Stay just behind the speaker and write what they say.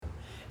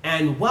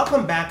And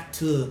welcome back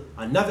to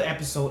another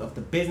episode of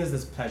the Business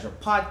is Pleasure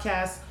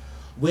podcast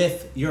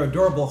with your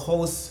adorable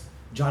host,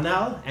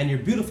 Jonelle, and your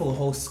beautiful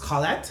host,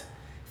 Colette.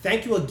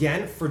 Thank you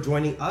again for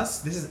joining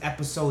us. This is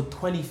episode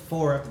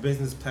 24 of the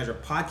Business is Pleasure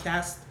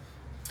podcast.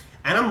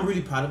 And I'm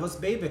really proud of us,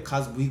 babe,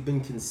 because we've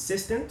been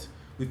consistent.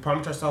 We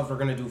promised ourselves we're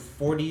going to do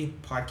 40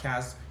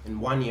 podcasts in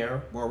 1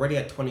 year. We're already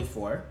at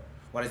 24.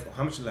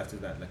 How much left is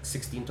that? Like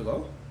 16 to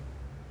go?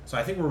 So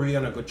I think we're really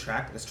on a good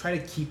track. Let's try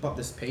to keep up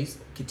this pace,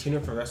 continue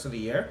for the rest of the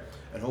year,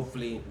 and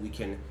hopefully we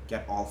can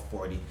get all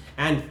 40.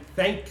 And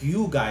thank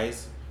you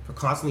guys for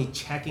constantly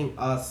checking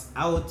us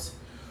out,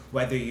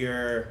 whether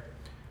you're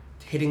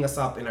hitting us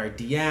up in our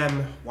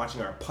DM,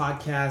 watching our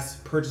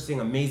podcast, purchasing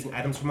amazing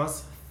items from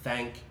us.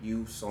 Thank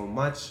you so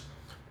much.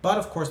 But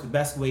of course, the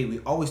best way we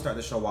always start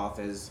the show off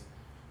is,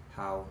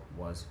 how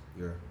was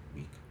your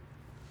week?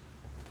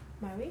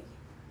 My week?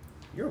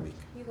 Your week.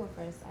 You go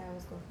first. I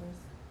always go first.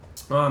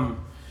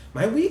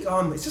 My week,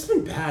 it's just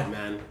been bad,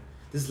 man.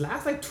 This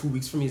last 2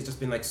 weeks for me has just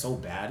been so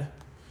bad.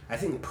 I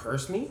think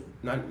personally,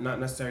 not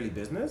necessarily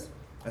business.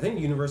 I think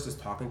the universe is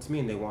talking to me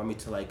and they want me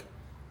to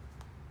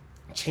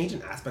change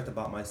an aspect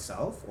about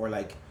myself or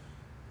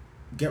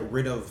get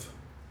rid of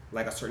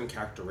a certain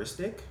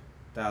characteristic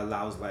that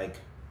allows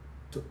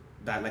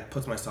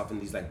puts myself in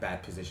these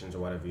bad positions or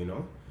whatever, you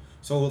know.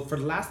 So for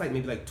the last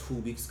maybe 2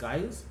 weeks,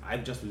 guys,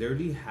 I've just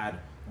literally had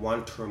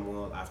one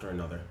turmoil after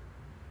another.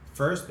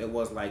 First, it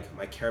was my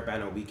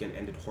Carabana weekend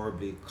ended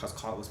horribly because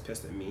Colette was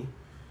pissed at me.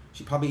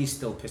 She probably is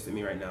still pissed at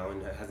me right now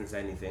and hasn't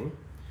said anything.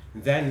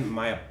 Then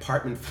my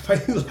apartment, why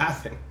are you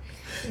laughing?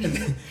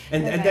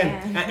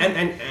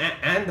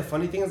 And the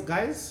funny thing is,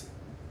 guys,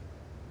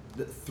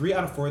 3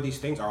 out of 4 of these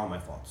things are all my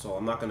fault. So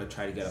I'm not gonna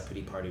try to get a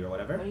pity party or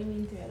whatever. What do you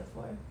mean 3 out of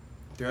 4?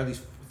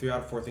 3 out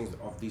of 4 things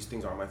of these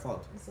things are my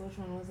fault. So which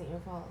one wasn't your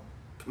fault?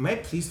 May I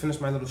please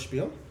finish my little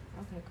spiel?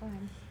 Okay, go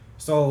ahead.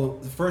 So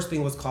the first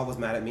thing was Colette was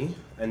mad at me,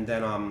 and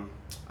then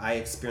I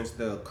experienced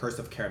the curse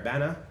of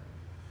Carabana.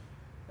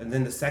 And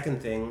then the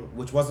second thing,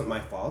 which wasn't my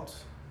fault,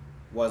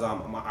 was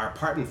our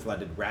apartment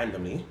flooded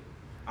randomly.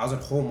 I was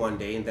at home one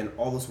day, and then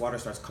all this water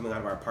starts coming out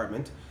of our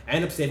apartment. I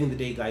end up saving the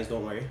day, guys,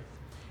 don't worry.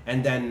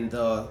 And then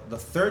the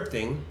third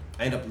thing,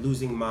 I end up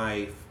losing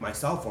my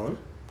cell phone.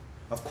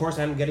 Of course,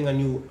 I'm getting a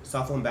new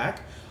cell phone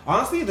back.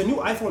 Honestly, the new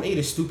iPhone 8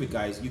 is stupid,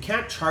 guys. You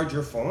can't charge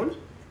your phone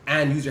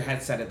and use your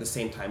headset at the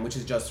same time, which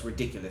is just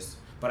ridiculous.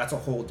 But that's a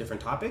whole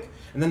different topic.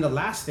 And then the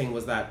last thing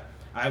was that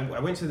I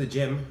went to the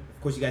gym.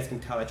 Of course, you guys can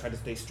tell I try to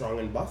stay strong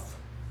and buff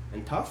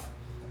and tough.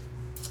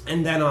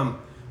 And then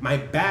my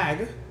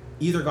bag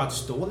either got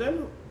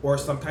stolen or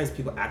sometimes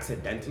people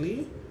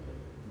accidentally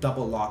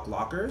double lock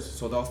lockers.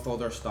 So they'll throw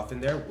their stuff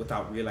in there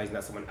without realizing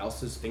that someone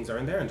else's things are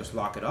in there and just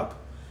lock it up.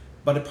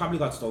 But it probably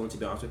got stolen, to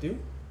be honest with you.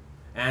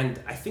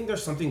 And I think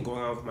there's something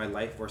going on with my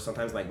life where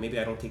sometimes maybe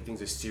I don't take things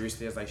as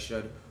seriously as I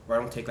should, or I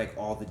don't take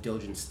all the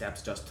diligent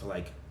steps just to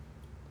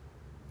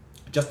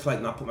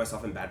not put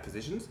myself in bad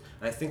positions.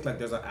 And I think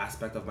there's an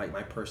aspect of my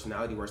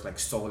personality where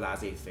it's so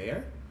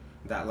laissez-faire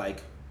that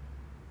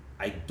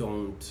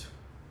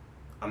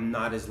I'm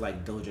not as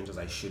diligent as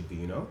I should be,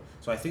 you know?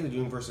 So I think the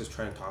universe is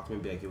trying to talk to me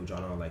and be yo,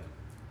 John,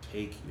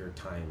 take your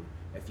time.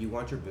 If you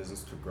want your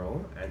business to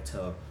grow and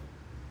to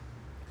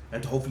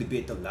hopefully be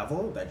at the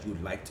level that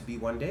you'd like to be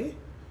one day,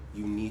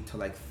 you need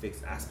to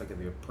fix aspect of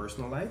your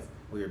personal life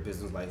or your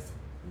business life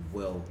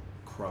will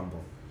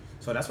crumble.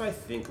 So that's why I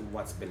think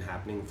what's been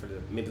happening for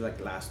maybe the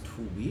last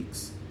 2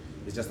 weeks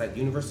is just the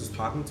universe is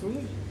talking to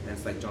me and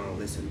it's John,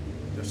 listen,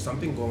 there's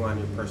something going on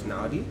in your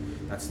personality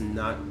that's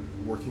not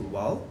working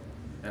well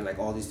and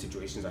all these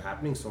situations are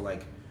happening, so I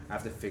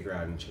have to figure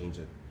out and change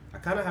it. I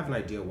kind of have an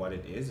idea what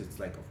it is. It's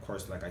of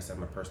course, I said,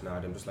 my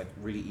personality. I'm just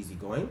really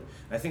easygoing.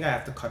 I think I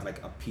have to cut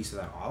a piece of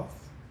that off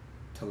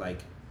to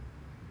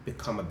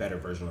become a better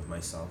version of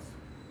myself.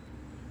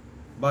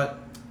 But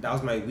that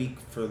was my week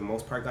for the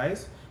most part,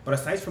 guys. But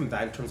aside from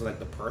that, in terms of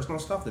the personal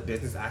stuff, the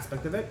business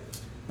aspect of it,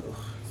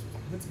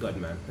 it's good,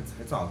 man.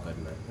 It's all good,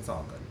 man. It's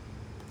all good.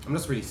 I'm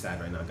just really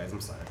sad right now, guys. I'm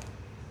sorry.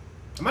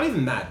 I'm not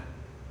even mad.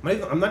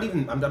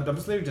 I'm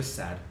just literally just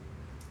sad.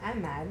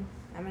 I'm mad.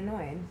 I'm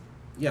annoyed.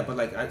 Yeah, but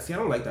I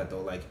don't like that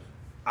though.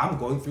 I'm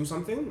going through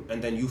something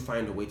and then you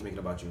find a way to make it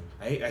about you.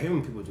 I hate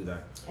when people do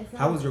that.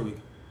 How was your week?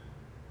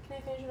 Can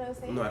I finish what I was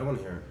saying? No, I don't want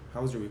to hear it.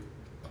 How was your week?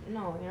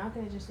 No, you're not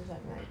going to just do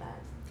something like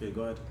that. Okay,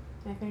 go ahead.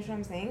 Can I finish what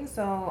I'm saying?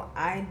 So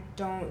I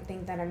don't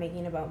think that I'm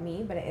making it about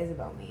me, but it is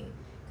about me.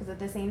 Because at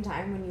the same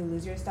time, when you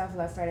lose your stuff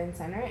left, right, and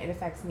center, it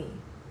affects me.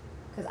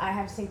 Because I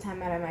have to take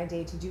time out of my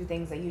day to do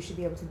things that you should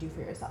be able to do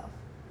for yourself.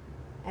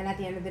 And at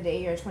the end of the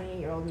day, you're a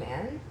 28-year-old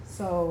man,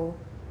 so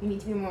you need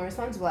to be more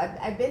responsible.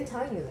 I've been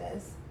telling you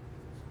this.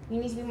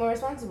 You need to be more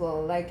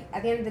responsible.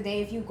 At the end of the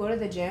day, if you go to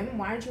the gym,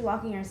 why aren't you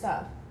locking your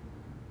stuff?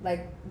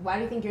 Why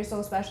do you think you're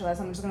so special that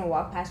someone's just going to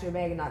walk past your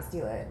bag and not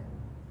steal it?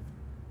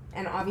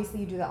 And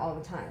obviously you do that all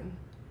the time.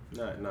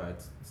 No,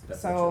 it's definitely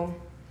so true.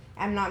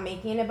 I'm not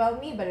making it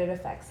about me, but it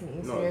affects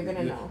me. So you're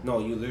gonna know. No,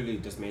 you literally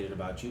just made it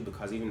about you,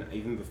 because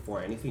even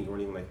before anything, you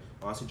weren't even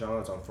honestly, John,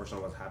 it's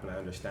unfortunate what's happened. I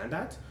understand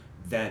that.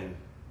 Then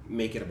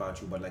make it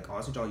about you. But like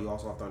honestly, John, you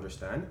also have to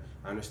understand.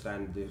 I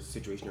understand the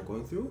situation you're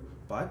going through,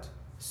 but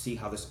see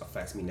how this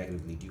affects me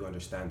negatively. Do you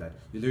understand that?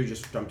 You literally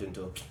just jumped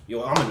into,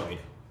 yo, I'm annoyed.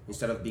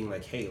 Instead of being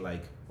like, hey,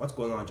 like, what's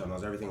going on, John?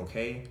 Is everything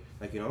okay?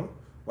 Like, you know,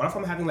 what if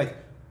I'm having like,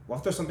 what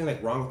if there's something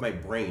like wrong with my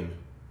brain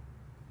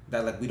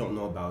that like we don't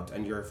know about,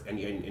 and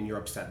you're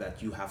upset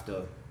that you have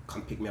to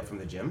come pick me up from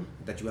the gym,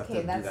 that you have to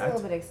do that. Okay, that's a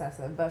little bit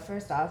excessive. But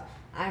first off,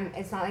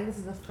 it's not like this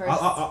is the first.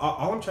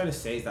 All I'm trying to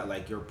say is that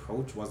like your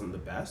approach wasn't the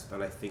best,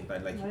 and I think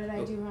that like what did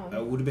I do wrong?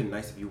 It would have been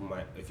nice if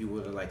you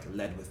would have like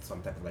led with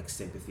some type of like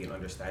sympathy and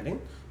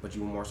understanding, but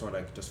you were more sort of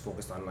like just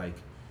focused on like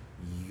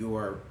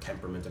your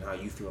temperament and how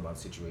you feel about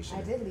the situation.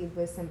 I did lead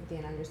with sympathy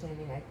and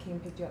understanding. I came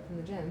picked you up from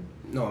the gym.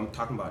 No, I'm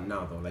talking about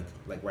now though.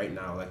 Like right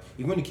now, like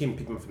even when you came and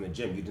picked me up from the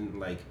gym, you didn't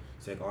like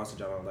say like, honestly,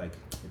 John, like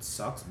it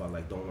sucks, but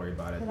like don't worry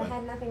about it. Because I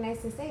had nothing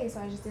nice to say,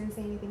 so I just didn't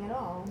say anything at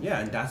all.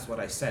 Yeah, and that's what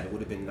I said. It would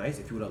have been nice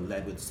if you would have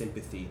led with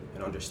sympathy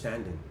and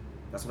understanding.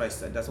 That's what I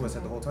said. That's what I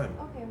said the whole time.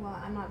 Okay, well,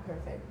 I'm not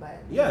perfect,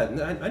 but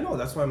yeah, I know.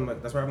 That's why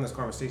that's why I'm having this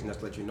conversation.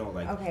 Just to let you know,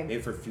 like, okay.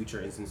 Maybe for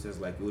future instances,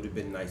 like, it would have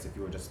been nice if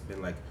you were just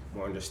been like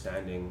more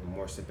understanding,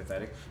 more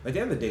sympathetic. But at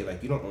the end of the day,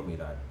 like, you don't owe me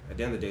that. At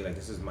the end of the day, like,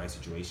 this is my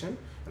situation,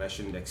 and I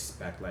shouldn't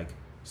expect like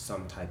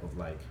some type of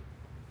like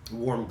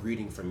warm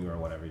greeting from you or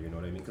whatever. You know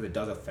what I mean? Because it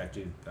does affect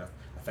you.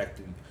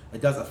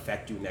 It does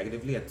affect you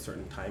negatively at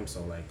certain times.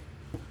 So like,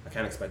 I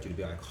can't expect you to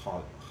be like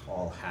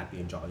all happy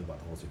and jolly about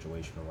the whole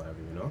situation or whatever,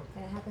 you know?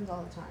 And it happens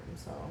all the time,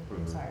 so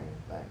I'm sorry,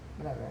 but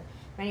whatever.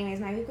 But anyways,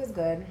 my week was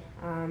good.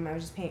 I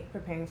was just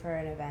preparing for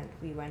an event.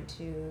 We went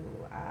to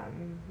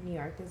New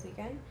York this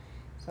weekend,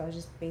 so I was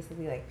just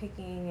basically like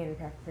picking and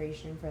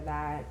preparation for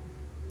that.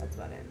 That's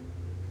about it.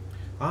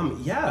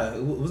 Yeah,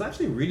 it was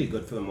actually really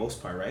good for the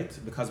most part, right?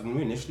 Because when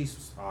we initially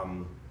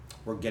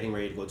were getting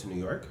ready to go to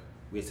New York,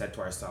 we had said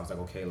to ourselves like,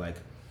 okay, like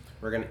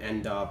we're gonna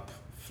end up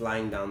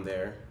flying down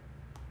there.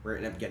 We're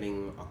gonna end up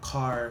getting a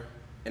car,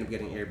 end up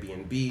getting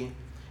Airbnb, and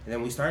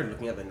then we started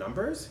looking at the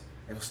numbers,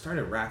 and it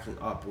started racking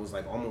up. It was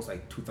like almost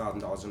like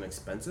 $2,000 in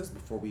expenses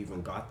before we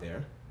even got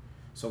there.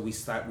 So we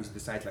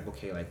decided like,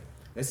 okay, like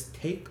let's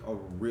take a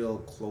real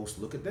close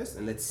look at this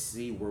and let's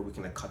see where we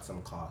can like cut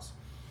some costs.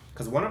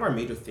 Because one of our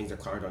major things at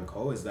Clarendon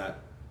Co is that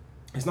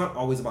it's not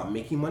always about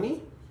making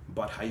money,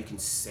 but how you can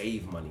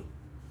save money.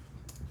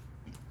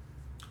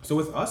 So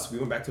with us, we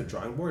went back to the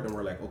drawing board and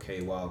we're like,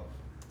 okay, well,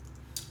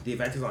 the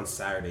event is on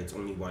Saturday, it's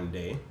only one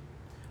day.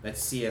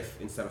 Let's see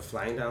if instead of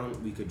flying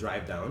down, we could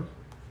drive down.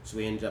 So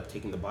we ended up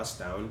taking the bus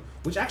down,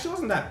 which actually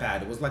wasn't that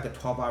bad. It was like a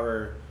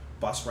 12-hour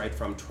bus ride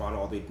from Toronto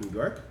all the way to New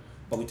York,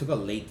 but we took a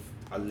late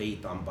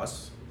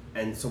bus,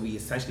 and so we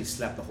essentially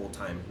slept the whole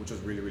time, which was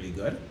really, really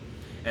good.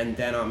 And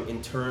then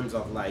in terms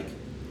of like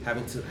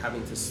having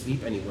to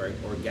sleep anywhere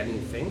or getting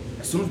a thing,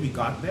 as soon as we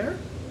got there,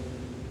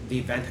 the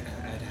event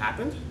had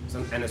happened,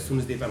 and as soon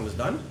as the event was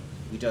done,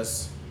 we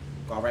just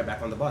got right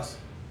back on the bus.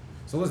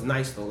 So it was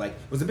nice though. Like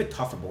it was a bit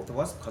tough for both of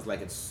us because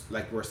like it's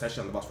like we're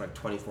essentially on the bus for like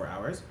 24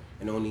 hours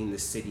and only in the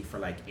city for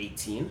like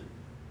 18.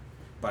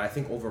 But I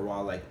think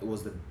overall like it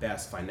was the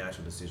best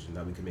financial decision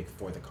that we could make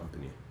for the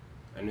company.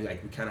 And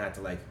like we kind of had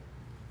to like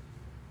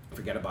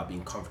forget about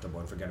being comfortable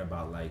and forget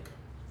about like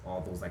all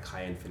those like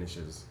high-end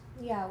finishes.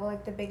 Yeah, well,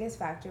 like the biggest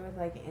factor with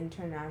like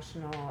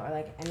international or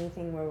like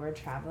anything where we're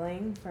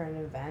traveling for an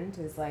event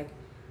is like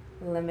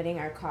limiting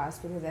our costs,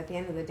 because at the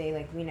end of the day,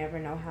 like we never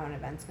know how an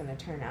event's going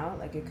to turn out.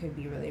 Like it could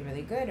be really,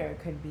 really good or it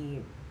could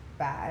be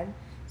bad.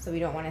 So we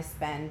don't want to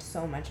spend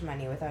so much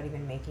money without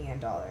even making a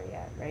dollar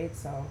yet, right?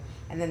 So,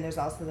 and then there's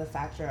also the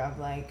factor of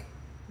like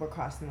we're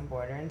crossing the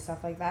border and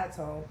stuff like that.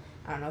 So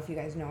I don't know if you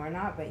guys know or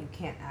not, but you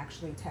can't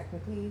actually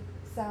technically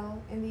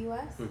sell in the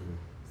US. Mm-hmm.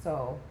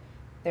 So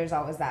there's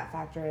always that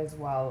factor as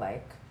well.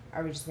 Like,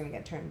 are we just going to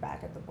get turned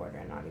back at the border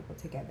and not able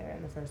to get there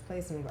in the first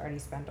place? And we've already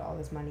spent all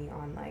this money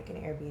on like an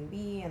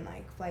Airbnb and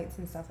like flights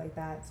and stuff like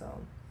that. So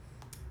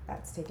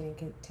that's taken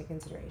into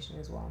consideration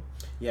as well.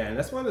 Yeah, and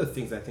that's one of the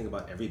things I think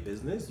about every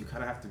business. You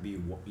kind of have to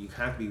be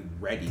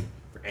ready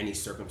for any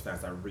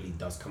circumstance that really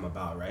does come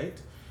about, right?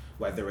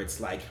 Whether it's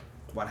like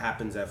what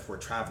happens if we're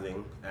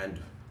traveling and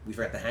we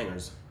forget the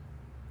hangers.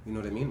 You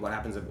know what I mean? What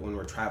happens when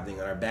we're traveling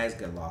and our bags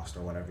get lost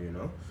or whatever, you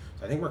know?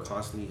 So I think we're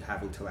constantly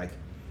having to like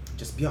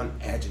just be on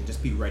edge and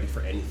just be ready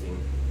for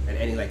anything and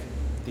any like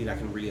thing that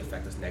can really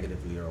affect us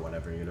negatively or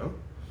whatever, you know?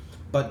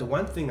 But the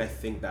one thing I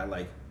think that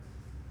like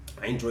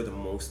I enjoy the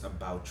most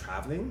about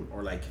traveling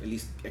or like at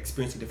least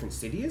experiencing different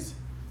cities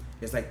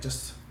is like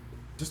just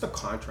the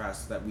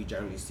contrast that we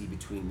generally see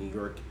between New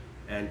York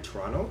and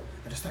Toronto,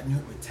 and just that New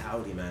York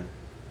mentality, man.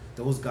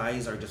 Those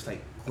guys are just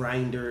like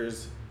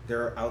grinders.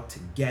 They're out to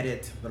get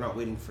it. They're not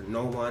waiting for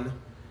no one,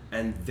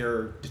 and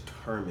they're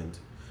determined.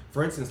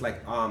 For instance,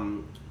 like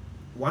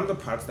one of the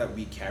products that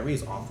we carry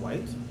is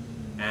Off-White,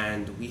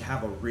 and we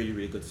have a really,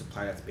 really good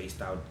supplier that's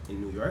based out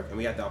in New York, and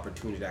we had the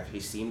opportunity to actually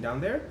see him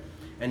down there.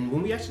 And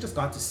when we actually just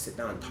got to sit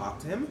down and talk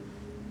to him,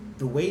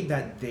 the way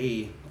that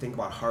they think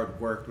about hard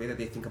work, the way that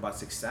they think about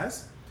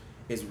success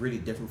is really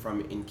different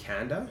from in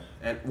Canada,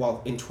 and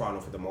well, in Toronto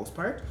for the most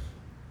part.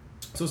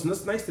 So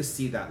it's nice to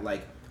see that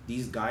like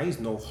these guys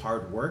know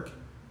hard work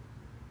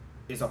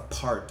is a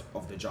part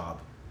of the job.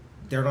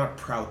 They're not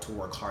proud to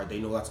work hard. They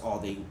know that's all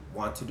they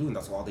want to do, and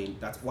that's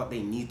what they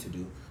need to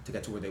do to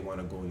get to where they want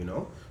to go, you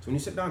know? So when you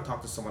sit down and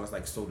talk to someone that's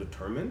like so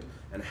determined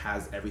and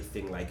has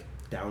everything like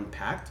down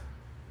packed,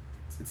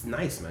 it's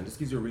nice, man. It just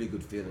gives you a really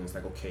good feeling. It's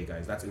like, okay,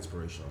 guys, that's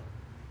inspirational.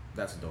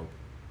 That's dope.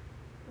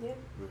 Yeah.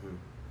 Mm-hmm.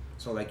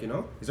 So like, you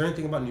know, is there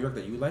anything about New York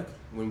that you like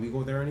when we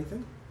go there or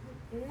anything?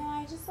 No,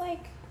 I just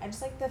like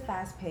the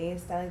fast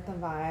pace. I like the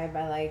vibe.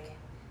 I like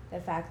the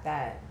fact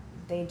that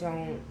they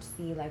don't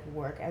see like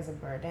work as a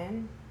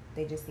burden.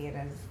 They just see it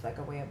as like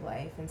a way of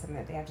life and something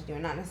that they have to do,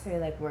 and not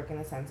necessarily like work in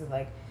the sense of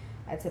like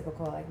a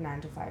typical like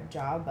 9 to 5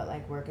 job, but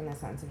like work in the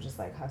sense of just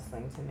like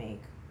hustling to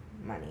make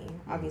money.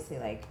 Obviously,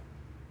 like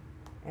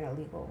in a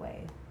legal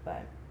way,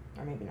 but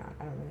or maybe not.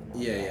 I don't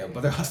really know. Yeah,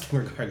 but they're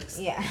hustling regardless.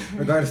 Yeah.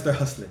 Regardless, they're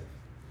hustling.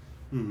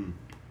 Mm-hmm.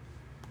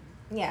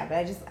 Yeah, but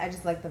I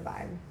just like the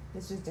vibe.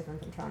 It's just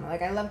different from Toronto.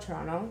 Like I love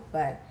Toronto,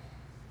 but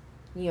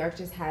New York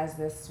just has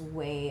this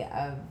way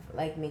of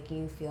like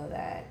making you feel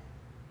that.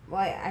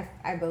 Well,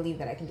 I believe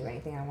that I can do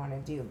anything I want to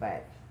do,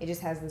 but it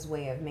just has this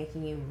way of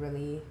making you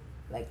really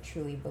like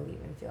truly believe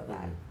and feel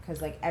that,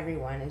 because like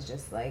everyone is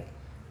just like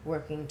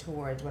working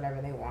towards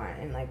whatever they want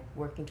and like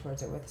working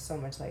towards it with so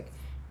much like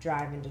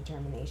drive and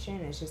determination.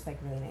 It's just like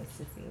really nice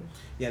to see.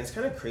 Yeah, and it's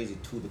kind of crazy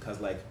too,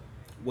 because like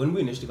when we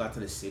initially got to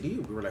the city,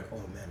 we were like,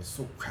 oh man, it's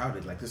so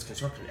crowded, like there's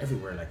construction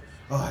everywhere, like,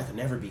 oh, I could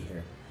never be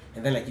here.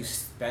 And then like you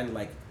spend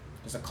like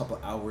just a couple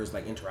hours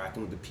like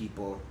interacting with the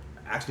people,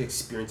 actually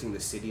experiencing the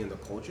city and the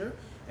culture,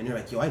 and you're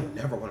like, yo, I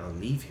never want to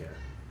leave here.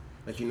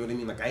 Like, you know what I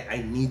mean? Like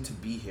I need to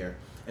be here.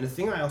 And the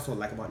thing I also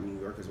like about New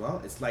York as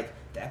well, it's like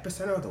the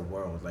epicenter of the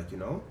world, like, you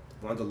know,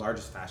 one of the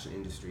largest fashion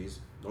industries,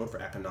 known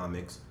for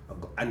economics,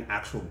 an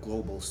actual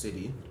global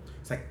city.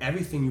 It's like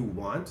everything you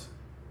want,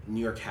 New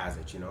York has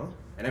it, you know?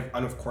 And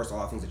of course, a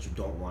lot of things that you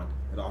don't want,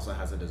 it also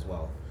has it as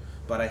well.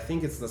 But I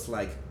think it's just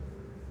like,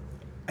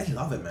 I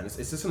love it, man. It's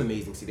just an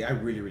amazing city. I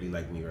really, really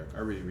like New York. I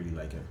really, really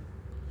like it.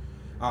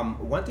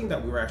 One thing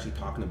that we were actually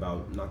talking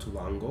about not too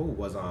long ago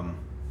was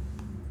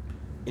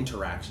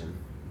interaction.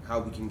 How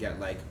we can get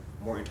like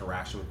more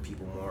interaction with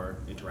people, more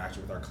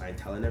interaction with our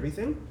clientele and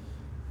everything.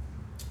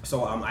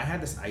 So I had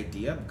this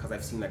idea because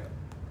I've seen like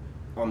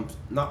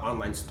not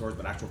online stores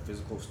but actual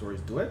physical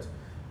stores do it.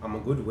 A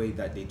good way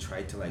that they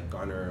try to like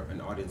garner an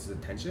audience's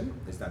attention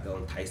is that they'll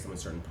entice them with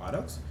certain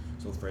products.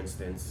 So for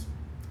instance,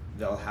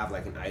 they'll have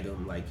like an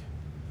item like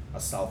a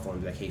cell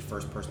phone, be like, hey,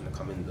 first person to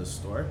come into the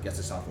store gets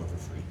a cell phone for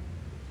free.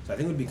 So I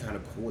think it would be kind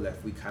of cool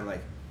if we kind of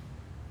like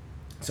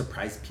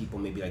surprise people,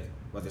 maybe like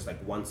whether it's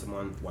like once a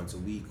month, once a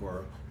week,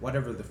 or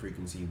whatever the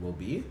frequency will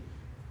be.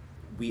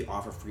 We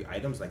offer free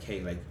items like,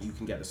 hey, like you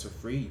can get this for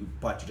free,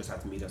 but you just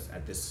have to meet us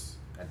at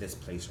this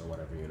place or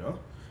whatever, you know?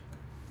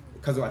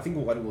 Because I think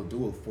what it will do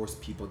will force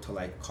people to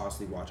like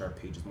constantly watch our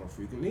pages more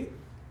frequently,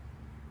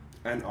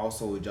 and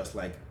also just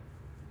like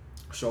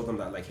show them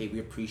that like, hey, we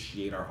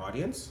appreciate our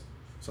audience,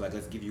 so like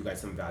let's give you guys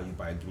some value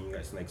by giving you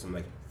guys like some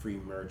like free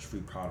merch,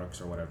 free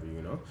products or whatever,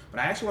 you know? But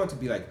I actually want it to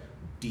be like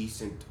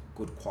decent,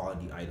 good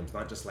quality items,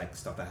 not just like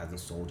stuff that hasn't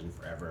sold in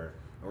forever,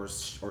 or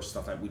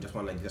stuff that we just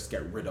want to like just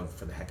get rid of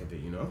for the heck of it,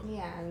 you know?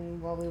 Yeah,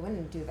 and well, we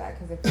wouldn't do that,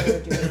 because if we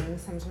were doing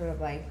some sort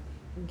of like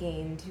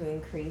game to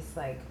increase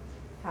like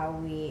how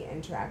we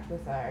interact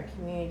with our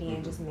community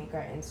and just make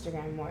our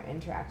Instagram more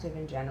interactive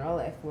in general,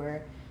 if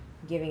we're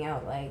giving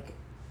out like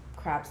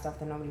crap stuff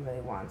that nobody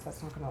really wants,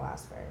 that's not going to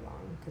last very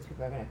long, because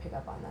people are going to pick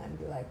up on that and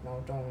be like,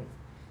 no,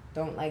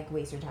 don't like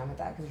waste your time with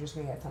that, because you're just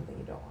going to get something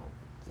you don't want.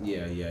 So.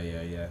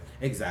 Yeah,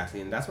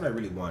 exactly. And that's what I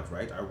really want,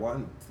 right? I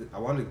want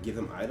to give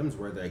them items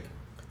where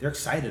they're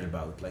excited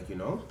about, like, you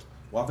know,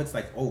 well, if it's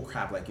like, oh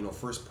crap, like, you know,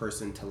 first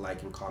person to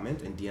like and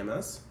comment and DM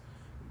us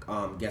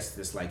gets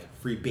this like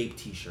free Bape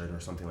t-shirt or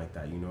something like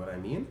that, you know what I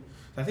mean?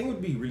 So I think it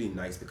would be really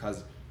nice,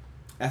 because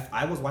if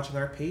I was watching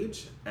our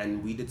page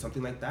and we did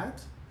something like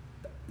that,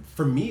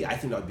 for me, I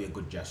think that would be a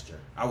good gesture.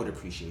 I would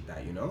appreciate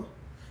that, you know?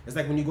 It's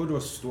like when you go to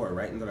a store,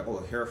 right, and they're like,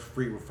 oh, here are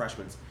free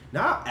refreshments.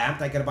 Now I'm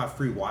amped I get about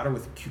free water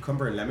with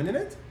cucumber and lemon in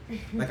it.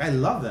 Like, I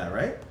love that,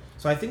 right?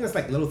 So I think it's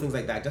like little things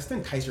like that just to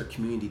entice your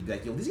community to be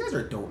like, yo, these guys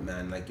are dope,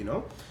 man, like, you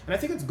know? And I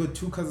think it's good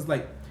too, because it's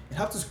like, it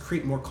helps us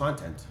create more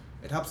content.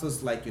 It helps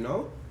us, like, you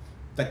know,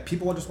 like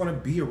people will just want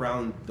to be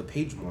around the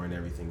page more and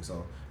everything.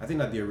 So I think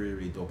that'd be a really,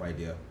 really dope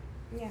idea.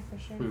 Yeah, for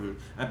sure.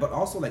 Mm-hmm. But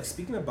also, like,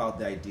 speaking about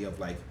the idea of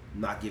like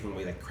not giving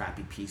away like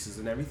crappy pieces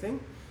and everything,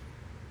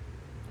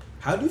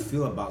 how do you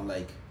feel about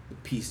like the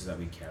pieces that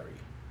we carry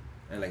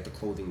and like the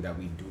clothing that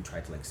we do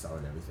try to like sell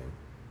and everything?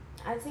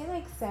 I'd say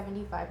like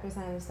 75%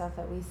 of the stuff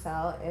that we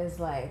sell is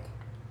like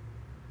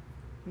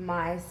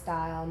my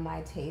style,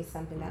 my taste,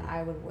 something that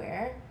I would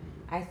wear.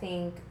 I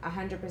think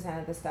 100%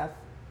 of the stuff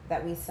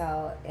that we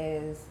sell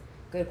is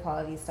good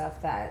quality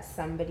stuff that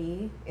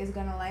somebody is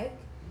gonna like,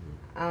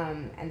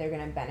 and they're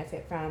gonna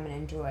benefit from and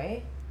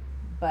enjoy.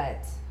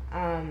 But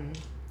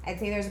I'd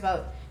say there's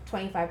about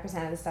 25%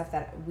 of the stuff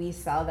that we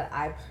sell that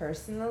I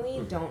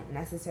personally don't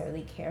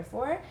necessarily care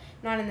for.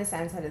 Not in the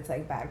sense that it's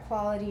like bad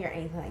quality or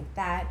anything like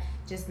that,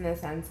 just in the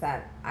sense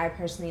that I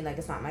personally, like,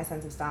 it's not my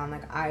sense of style, and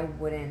like I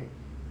wouldn't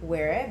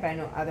wear it, but I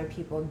know other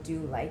people do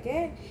like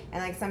it.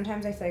 And like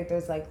sometimes I feel like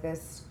there's like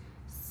this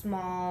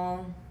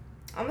small,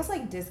 almost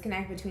like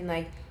disconnect between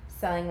like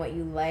selling what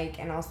you like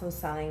and also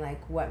selling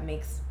like what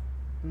makes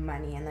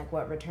money and like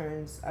what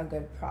returns a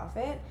good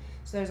profit.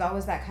 So there's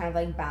always that kind of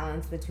like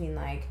balance between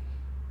like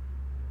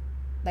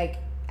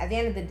at the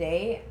end of the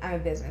day, I'm a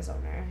business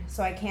owner,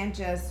 so I can't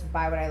just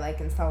buy what I like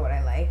and sell what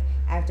I like.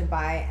 I have to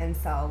buy and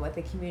sell what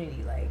the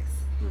community likes,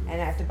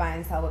 and I have to buy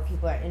and sell what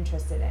people are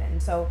interested in.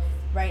 So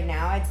right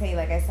now, I'd say,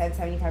 like I said,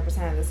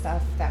 75% of the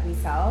stuff that we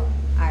sell,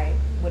 I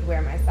would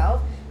wear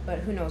myself. But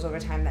who knows, over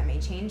time that may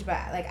change. But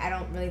like, I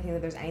don't really think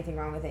that there's anything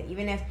wrong with it.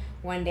 Even if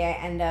one day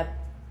I end up,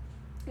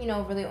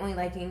 really only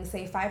liking,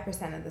 say,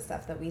 5% of the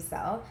stuff that we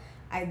sell,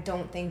 I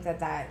don't think that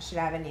that should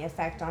have any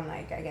effect on,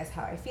 like, I guess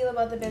how I feel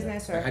about the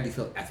business, or how do you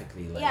feel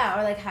ethically, like,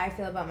 or like how I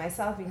feel about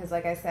myself, because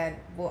like I said,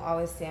 we'll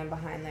always stand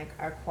behind like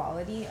our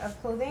quality of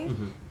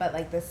clothing, but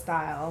like the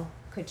style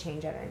could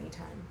change at any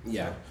time.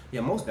 Yeah,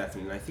 most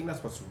definitely. And I think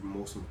that's what's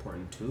most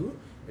important too,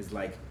 is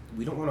like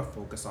we don't want to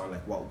focus on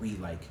like what we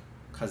like,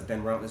 because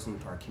then we're not listening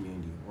to our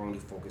community. We're only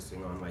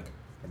focusing on like,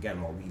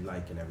 again, what we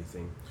like and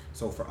everything.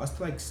 So for us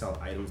to like sell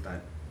items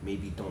that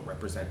maybe don't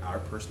represent our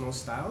personal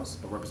styles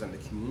but represent the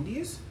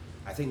communities,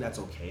 I think that's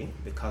okay,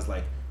 because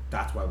like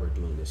that's why we're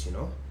doing this,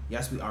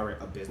 Yes, we are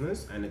a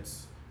business, and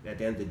it's at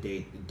the end of the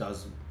day,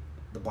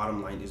 the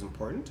bottom line is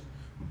important,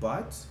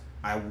 but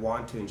I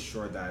want to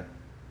ensure that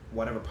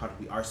whatever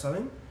product we are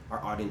selling,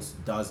 our audience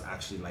does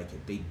actually like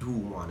it. They do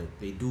want it.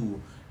 They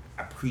do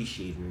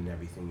appreciate it and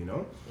everything,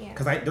 Yeah.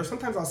 Because there's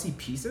sometimes I'll see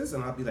pieces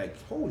and I'll be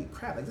like, holy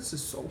crap, like this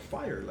is so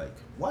fire. Like,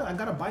 what? I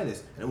gotta buy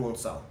this, and it won't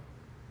sell.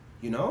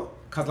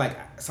 Because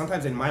like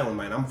sometimes in my own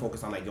mind, I'm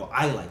focused on like, yo,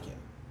 I like it.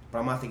 But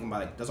I'm not thinking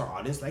about like, does our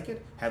audience like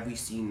it? Have we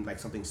seen like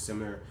something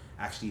similar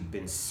actually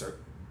been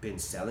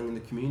selling in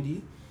the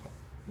community?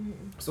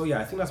 So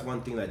yeah, I think that's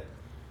one thing that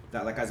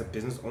like as a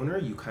business owner,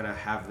 you kind of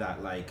have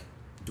that like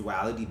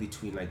duality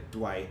between like,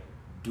 do I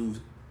do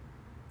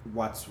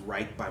what's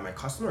right by my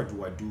customer, or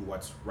do I do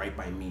what's right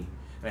by me?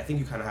 And I think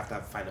you kind of have to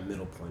find a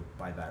middle point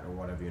by that, or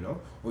whatever,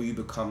 or you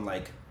become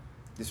like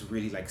this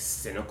really like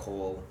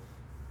cynical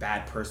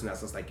bad person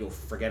that's just like, yo,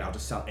 forget it, I'll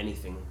just sell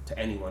anything to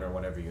anyone or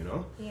whatever,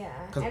 Yeah,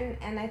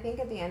 and I think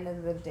at the end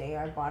of the day,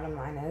 our bottom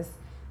line is,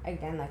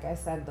 again, like I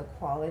said, the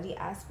quality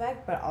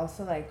aspect, but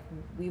also like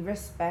we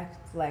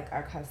respect like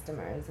our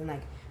customers, and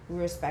like we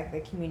respect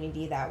the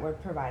community that we're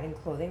providing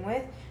clothing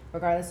with,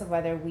 regardless of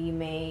whether we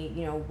may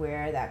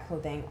wear that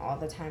clothing all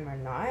the time or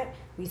not.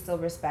 We still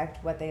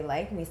respect what they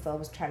like, and we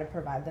still try to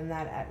provide them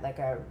that at like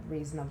a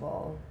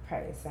reasonable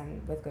price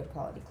and with good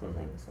quality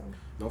clothing. So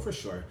no, for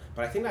sure.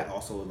 But I think that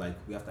also like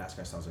we have to ask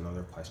ourselves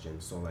another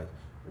question. So like,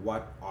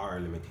 what are our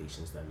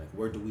limitations then? Like,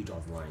 where do we draw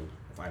the line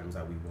of items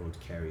that we won't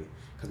carry?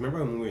 Because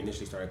remember when we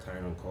initially started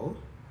Clarion & Co.,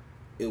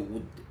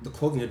 the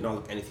clothing did not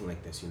look anything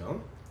like this,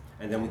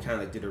 And then we kind of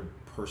like did a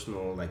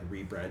personal like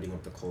rebranding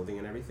of the clothing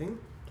and everything,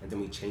 and then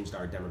we changed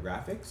our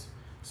demographics.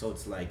 So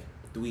it's like,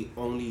 do we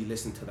only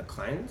listen to the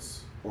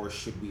clients, or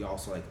should we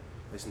also like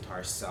listen to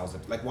ourselves?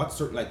 Like what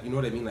sort, like, you know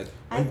what I mean? Like,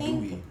 I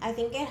think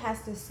it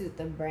has to suit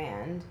the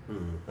brand.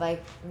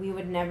 Like we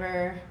would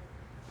never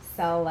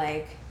sell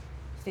like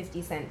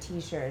 50-cent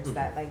t-shirts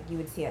that like you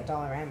would see at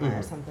Dollarama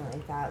or something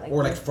like that, like,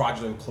 or like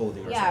fraudulent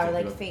clothing, or or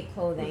like fake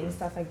clothing,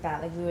 stuff like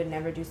that. Like we would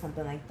never do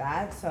something like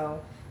that.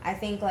 So I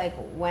think like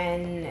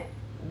when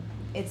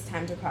it's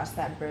time to cross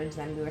that bridge,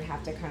 then we would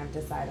have to kind of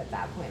decide at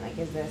that point, like,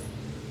 is this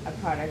a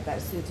product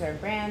that suits our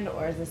brand,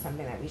 or is this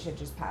something that we should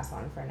just pass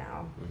on for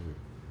now,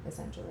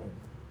 essentially.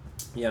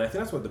 Yeah, and I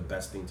think that's what the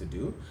best thing to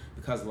do,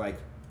 because like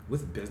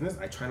with business,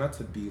 I try not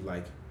to be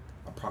like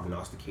a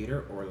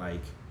prognosticator, or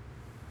like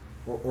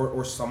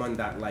or someone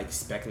that like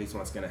speculates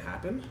what's going to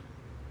happen.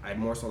 I'd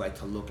more so like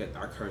to look at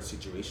our current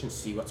situation,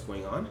 see what's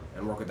going on,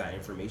 and work with that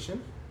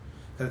information,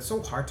 because it's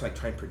so hard to like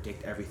try and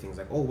predict everything. It's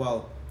like, oh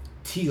well,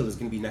 teal is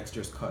going to be next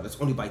year's cut, let's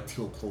only buy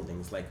teal clothing.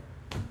 It's like,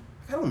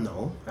 I don't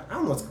know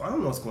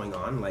what's going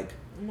on. Like,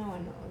 no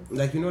one knows.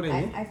 Like, you know what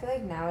I mean? I feel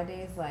like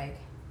nowadays, like,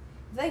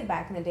 I feel like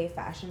back in the day,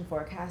 fashion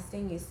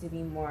forecasting used to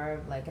be more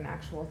of like an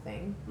actual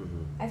thing.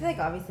 I feel like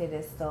obviously it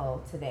is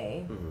still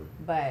today,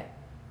 but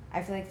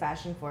I feel like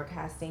fashion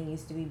forecasting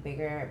used to be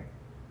bigger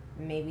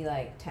maybe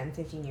like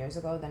 10-15 years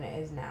ago than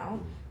it is now,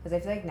 because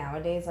I feel like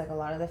nowadays, like, a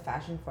lot of the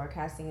fashion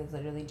forecasting is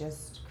literally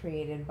just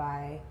created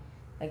by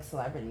like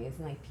celebrities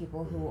and like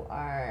people who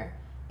are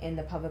in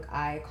the public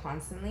eye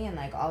constantly, and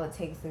like all it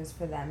takes is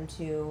for them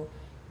to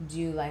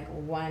do like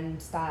one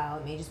style.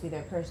 It may just be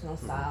their personal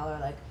style, or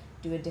like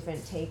do a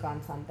different take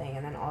on something,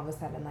 and then all of a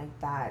sudden like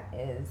that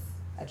is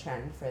a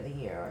trend for the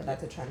year, or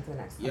that's a trend for the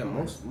next couple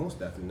months. Most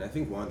definitely. And I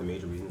think one of the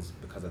major reasons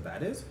because of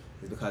that is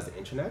because the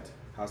internet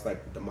has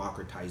like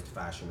democratized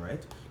fashion,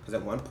 right? Because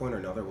at one point or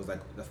another, it was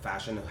like the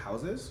fashion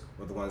houses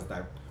were the ones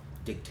that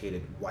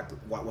dictated what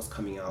was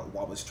coming out,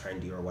 what was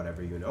trendy, or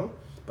whatever,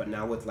 But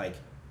now with like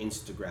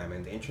Instagram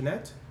and the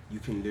internet, you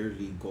can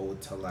literally go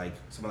to like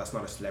someone that's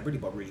not a celebrity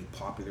but really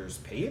popular's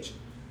page,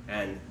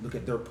 and look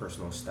at their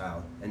personal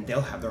style, and they'll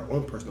have their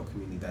own personal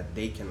community that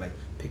they can like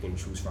pick and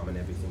choose from and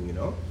everything, you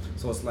know.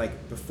 So it's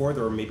like before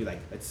there were maybe like,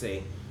 let's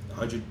say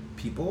 100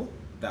 people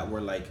that were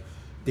like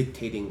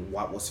dictating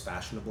what was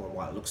fashionable and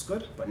what looks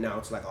good, but now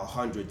it's like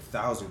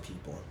 100,000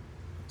 people.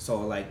 So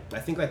like I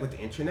think like with the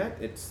internet,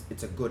 it's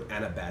a good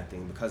and a bad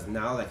thing, because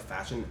now like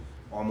fashion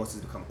almost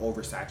has become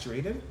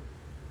oversaturated,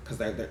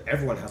 because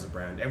everyone has a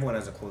brand, everyone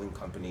has a clothing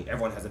company,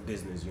 everyone has a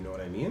business, you know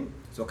what I mean?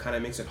 So it kind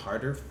of makes it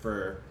harder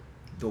for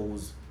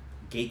those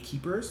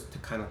gatekeepers to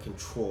kind of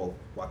control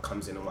what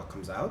comes in and what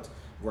comes out,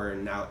 where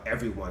now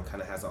everyone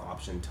kind of has an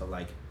option to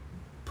like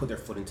put their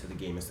foot into the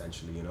game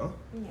essentially, you know.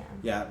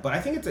 Yeah, but I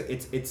think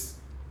it's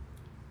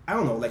I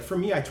don't know, like for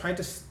me, I tried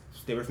to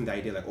stay away from the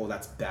idea like, oh,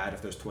 that's bad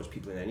if there's too much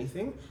people in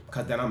anything,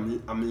 because then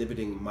I'm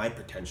limiting my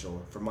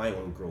potential for my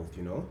own growth,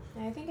 you know.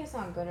 And I think it's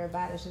not good or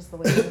bad, it's just the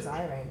way things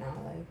are right now.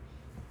 Like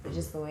it's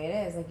just the way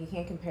it is. Like you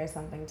can't compare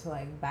something to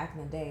like back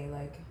in the day.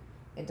 Like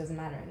it doesn't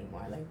matter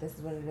anymore. Like this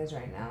is what it is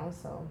right now,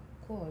 so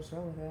cool, just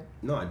roll with it.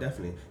 No,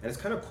 definitely. And it's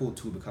kind of cool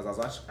too, because I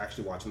was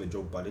actually watching the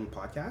Joe Budden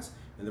podcast,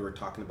 and they were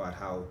talking about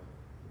how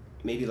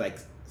maybe like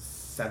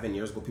 7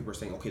 years ago people were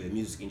saying, okay, the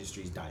music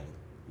industry is dying,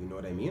 you know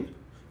what I mean,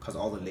 because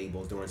all the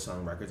labels, they weren't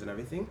selling records and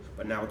everything,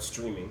 but now it's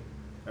streaming.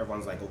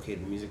 Everyone's like, okay,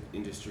 the music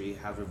industry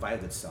has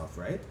revived itself,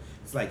 right?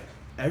 It's like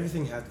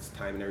everything has its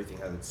time and everything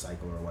has its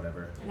cycle or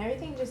whatever, and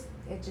everything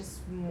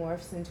just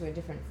morphs into a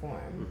different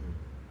form.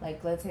 Mm-hmm.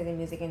 Like let's say the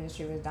music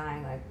industry was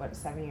dying like what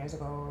 7 years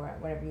ago or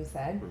whatever you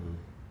said, Mm-hmm.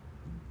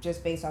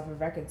 just based off of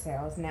record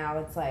sales. Now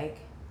it's like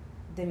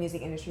the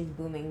music industry is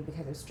booming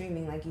because of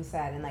streaming, like you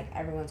said, and like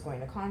everyone's going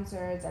to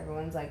concerts,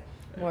 everyone's like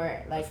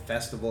more like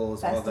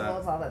festivals, all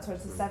that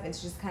sorts of Mm-hmm. stuff.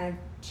 It's just kind of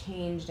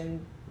changed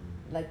and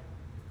like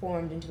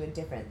formed into a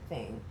different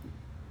thing.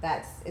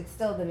 It's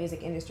still the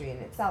music industry in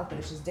itself, but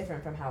it's just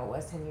different from how it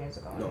was 10 years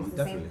ago. And No, it's the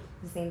definitely.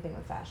 the same thing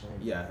with fashion.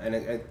 Yeah,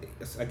 and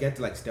I get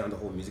to like stay on the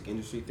whole music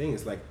industry thing.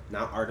 It's like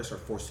now artists are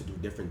forced to do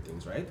different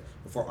things, right?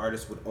 Before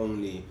artists would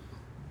only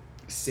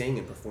sing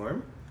and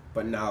perform,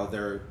 but now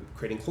they're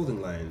creating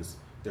clothing lines,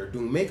 they're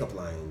doing makeup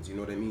lines, you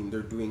know what I mean?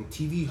 They're doing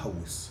TV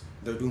hosts,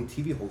 they're doing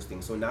TV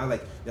hosting. So now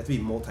like you have to be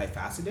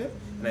multifaceted,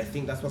 and I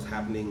think that's what's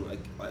happening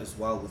like as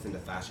well within the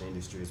fashion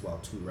industry as well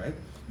too, right?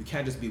 You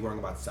can't just be worrying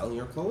about selling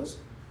your clothes,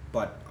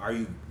 but are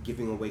you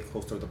giving away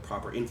clothes to the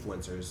proper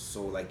influencers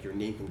so like your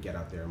name can get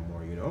out there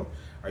more, you know?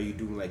 Are you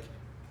doing like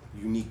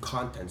unique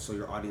content so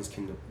your audience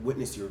can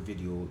witness your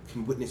video,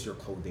 can witness your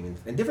clothing,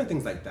 and different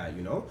things like that,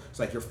 you know?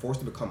 So like you're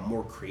forced to become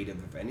more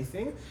creative, if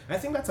anything. And I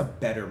think that's a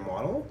better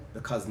model,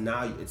 because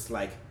now it's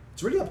like,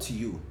 it's really up to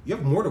you. You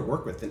have more to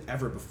work with than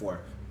ever before.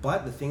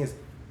 But the thing is,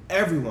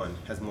 everyone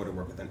has more to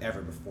work with than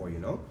ever before, you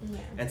know? Yeah.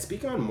 And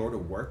speaking on more to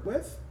work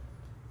with,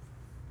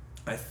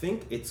 I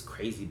think it's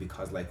crazy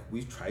because like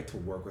we've tried to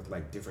work with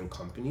like different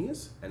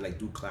companies and like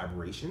do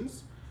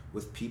collaborations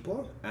with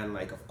people, and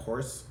like of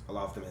course a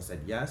lot of them have said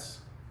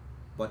yes,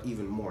 but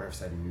even more have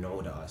said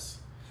no to us.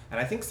 And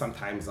I think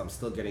sometimes I'm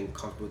still getting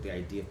comfortable with the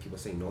idea of people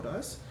saying no to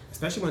us,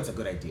 especially when it's a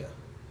good idea,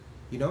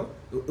 you know,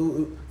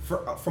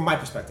 from my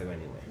perspective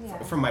anyway. Yeah.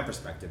 From my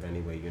perspective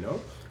anyway, you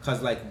know,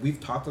 because like we've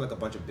talked to like a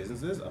bunch of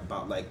businesses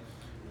about like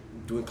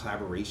doing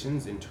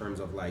collaborations in terms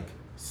of like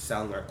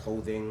selling our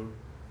clothing,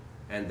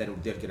 and then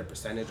they'd get a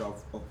percentage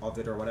of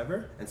it or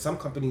whatever. And some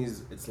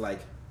companies, it's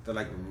like, they're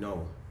like,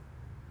 no.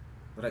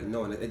 They're like,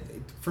 no. And it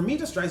for me, it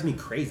just drives me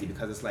crazy,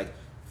 because it's like,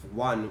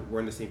 one,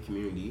 we're in the same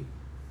community.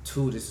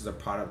 Two, this is a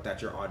product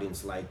that your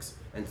audience likes.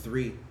 And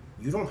three,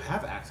 you don't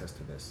have access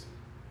to this.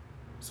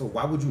 So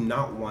why would you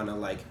not want to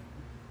like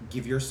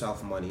give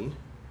yourself money,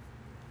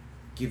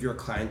 give your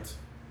client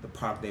the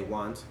product they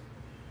want,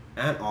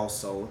 and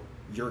also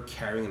you're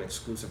carrying an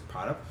exclusive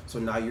product, so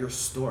now your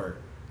store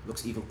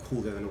looks even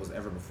cooler than it was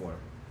ever before.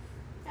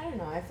 I don't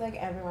know. I feel like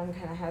everyone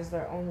kind of has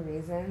their own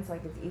reasons.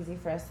 Like it's easy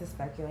for us to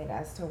speculate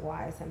as to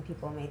why some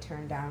people may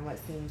turn down what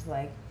seems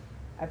like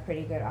a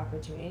pretty good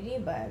opportunity,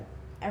 but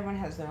everyone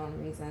has their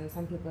own reasons.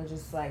 Some people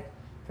just like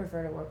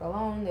prefer to work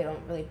alone. They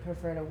don't really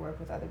prefer to work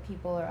with other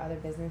people or other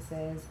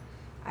businesses.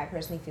 I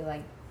personally feel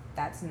like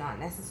that's not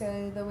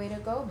necessarily the way to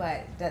go,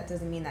 but that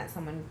doesn't mean that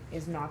someone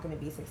is not going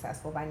to be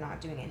successful by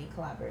not doing any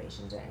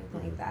collaborations or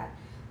anything like that.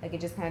 Like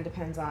it just kind of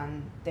depends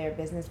on their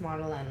business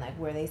model and like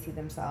where they see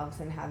themselves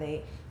and how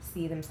they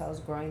see themselves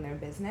growing their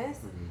business.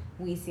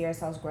 We see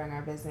ourselves growing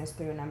our business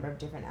through a number of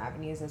different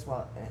avenues as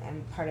well,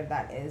 and part of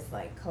that is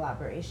like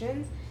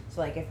collaborations.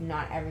 So like if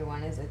not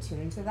everyone is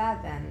attuned to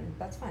that, then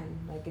that's fine.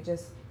 Like it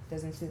just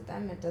doesn't suit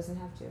them, it doesn't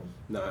have to.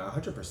 No,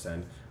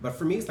 100%. But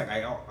for me, it's like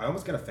I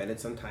almost get offended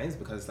sometimes,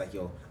 because it's like,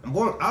 yo, I'm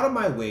going out of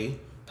my way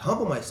to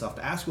humble myself,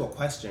 to ask you a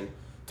question,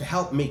 to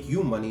help make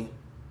you money,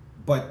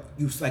 but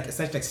you like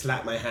essentially like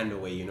slap my hand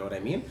away, you know what I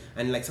mean?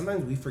 And like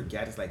sometimes we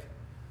forget, it's like,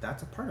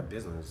 that's a part of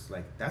business.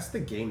 Like that's the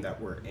game that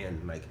we're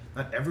in. Like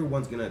not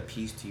everyone's gonna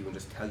appease to you and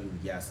just tell you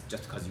yes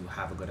just because you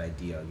have a good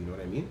idea, you know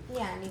what I mean?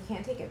 Yeah, and you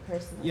can't take it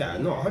personally. Yeah,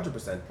 no, 100%.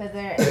 Because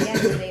they're at the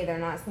end of the day, they're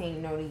not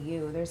saying no to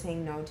you, they're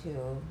saying no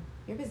to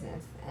your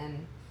business.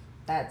 And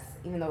that's,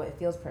 even though it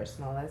feels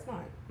personal, that's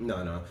not.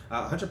 No,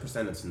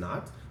 100% it's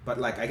not. But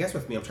like, I guess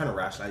with me, I'm trying to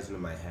rationalize it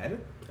in my head,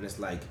 and it's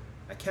like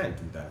I can't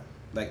do that.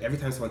 Like every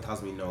time someone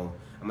tells me no,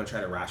 I'm gonna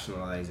try to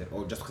rationalize it,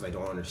 or just because I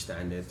don't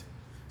understand it.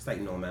 It's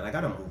like, no, man, I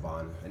gotta move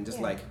on, and just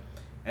like,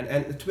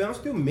 and to be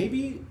honest with you,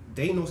 maybe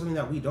they know something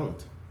that we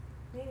don't.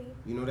 Maybe.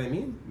 You know what I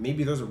mean?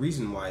 Maybe there's a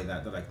reason why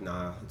that they're like,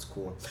 nah, it's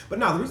cool. But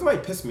now the reason why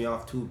it pissed me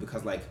off too,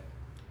 because like,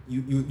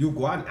 you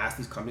go out and ask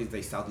these companies if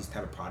they sell these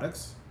type of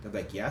products. They're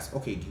like, yes.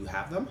 Okay, do you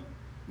have them?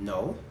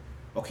 No.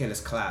 Okay,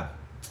 let's collab.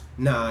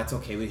 Nah, it's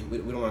okay. We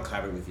don't want to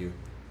collaborate with you.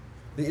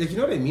 Like, you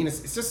know what I mean?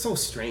 It's just so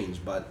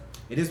strange, but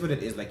it is what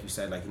it is. Like you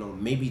said, like, you know,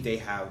 maybe they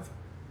have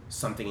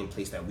something in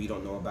place that we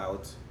don't know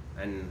about,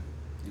 and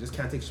you just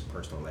can't take it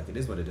personal. Like, it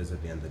is what it is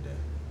at the end of the day.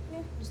 Yeah,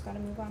 just gotta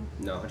move on.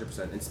 No,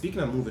 100%. And speaking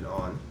of moving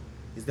on,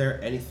 is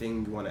there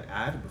anything you want to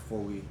add before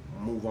we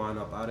move on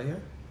up out of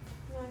here?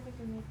 No, I think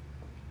I'm good.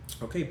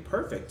 Okay,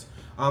 perfect.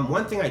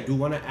 One thing I do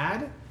want to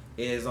add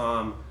is,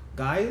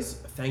 guys,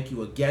 thank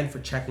you again for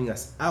checking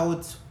us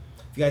out.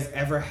 If you guys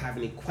ever have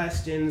any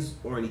questions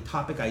or any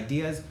topic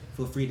ideas,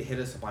 feel free to hit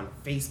us up on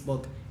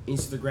Facebook,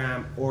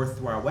 Instagram, or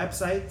through our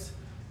website.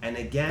 And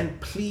again,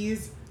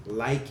 please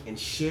like and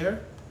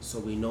share so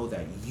we know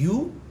that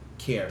you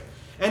care.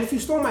 And if you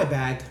stole my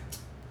bag,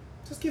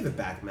 just give it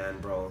back,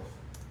 man, bro.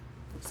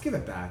 Just give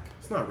it back.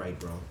 It's not right,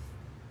 bro.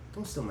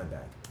 Don't steal my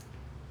bag.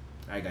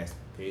 All right, guys.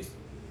 Peace.